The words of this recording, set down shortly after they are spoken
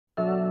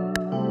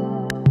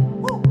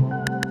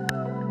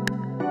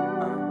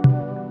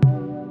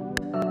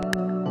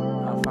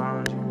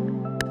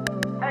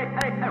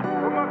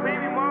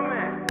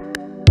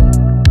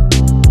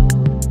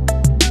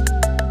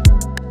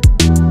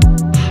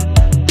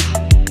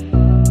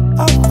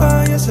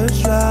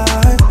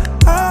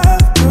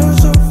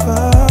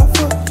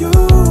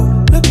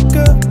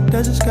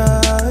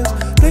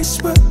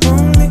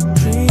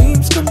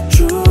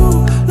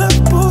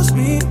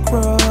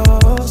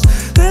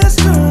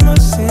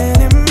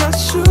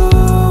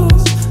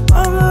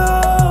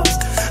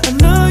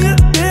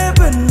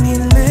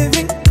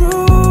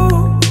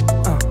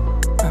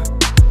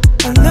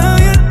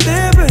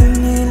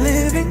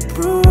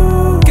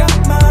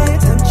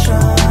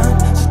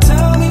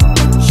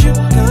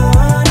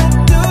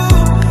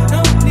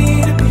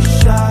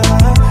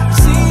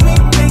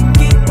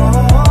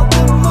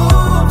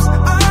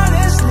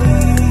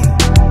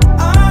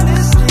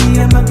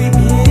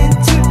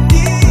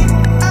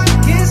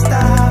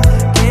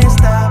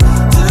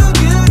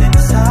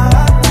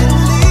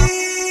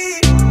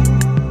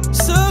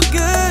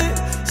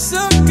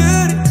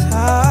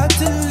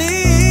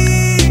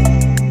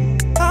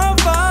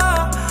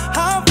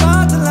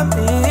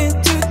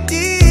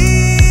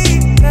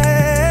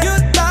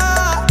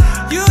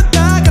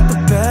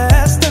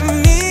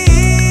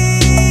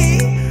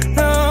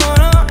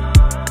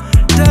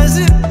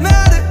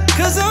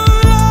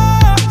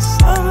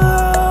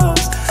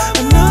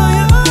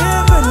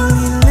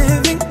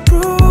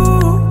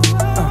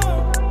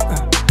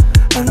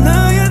I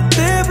know you're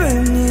there, but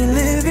need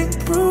living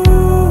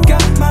proof.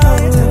 Got my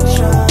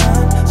attention,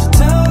 so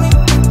tell me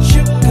what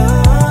you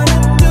gonna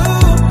do.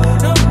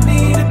 No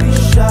need to be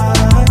shy.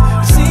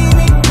 See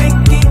me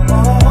making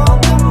all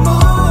the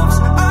moves.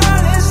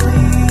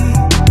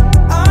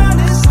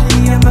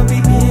 Honestly, I'ma be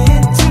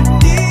in too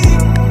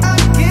deep. I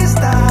can't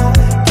stop.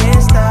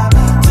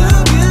 Too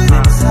good,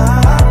 it's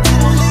hard to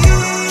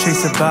leave.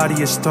 Chase a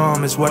body, a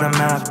storm is what I'm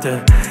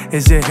after.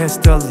 Is your hair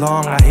still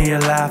long? I hear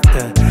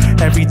laughter.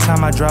 Every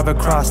time I drive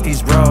across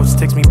these roads,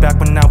 takes me back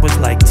when I was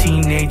like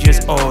teenagers.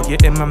 Oh, you're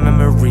in my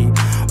memory.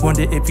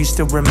 Wonder if you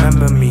still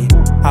remember me.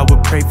 I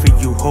would pray for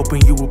you,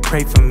 hoping you would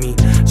pray for me.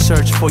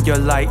 Search for your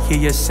light, hear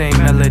your same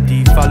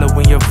melody.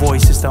 Following your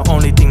voice is the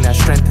only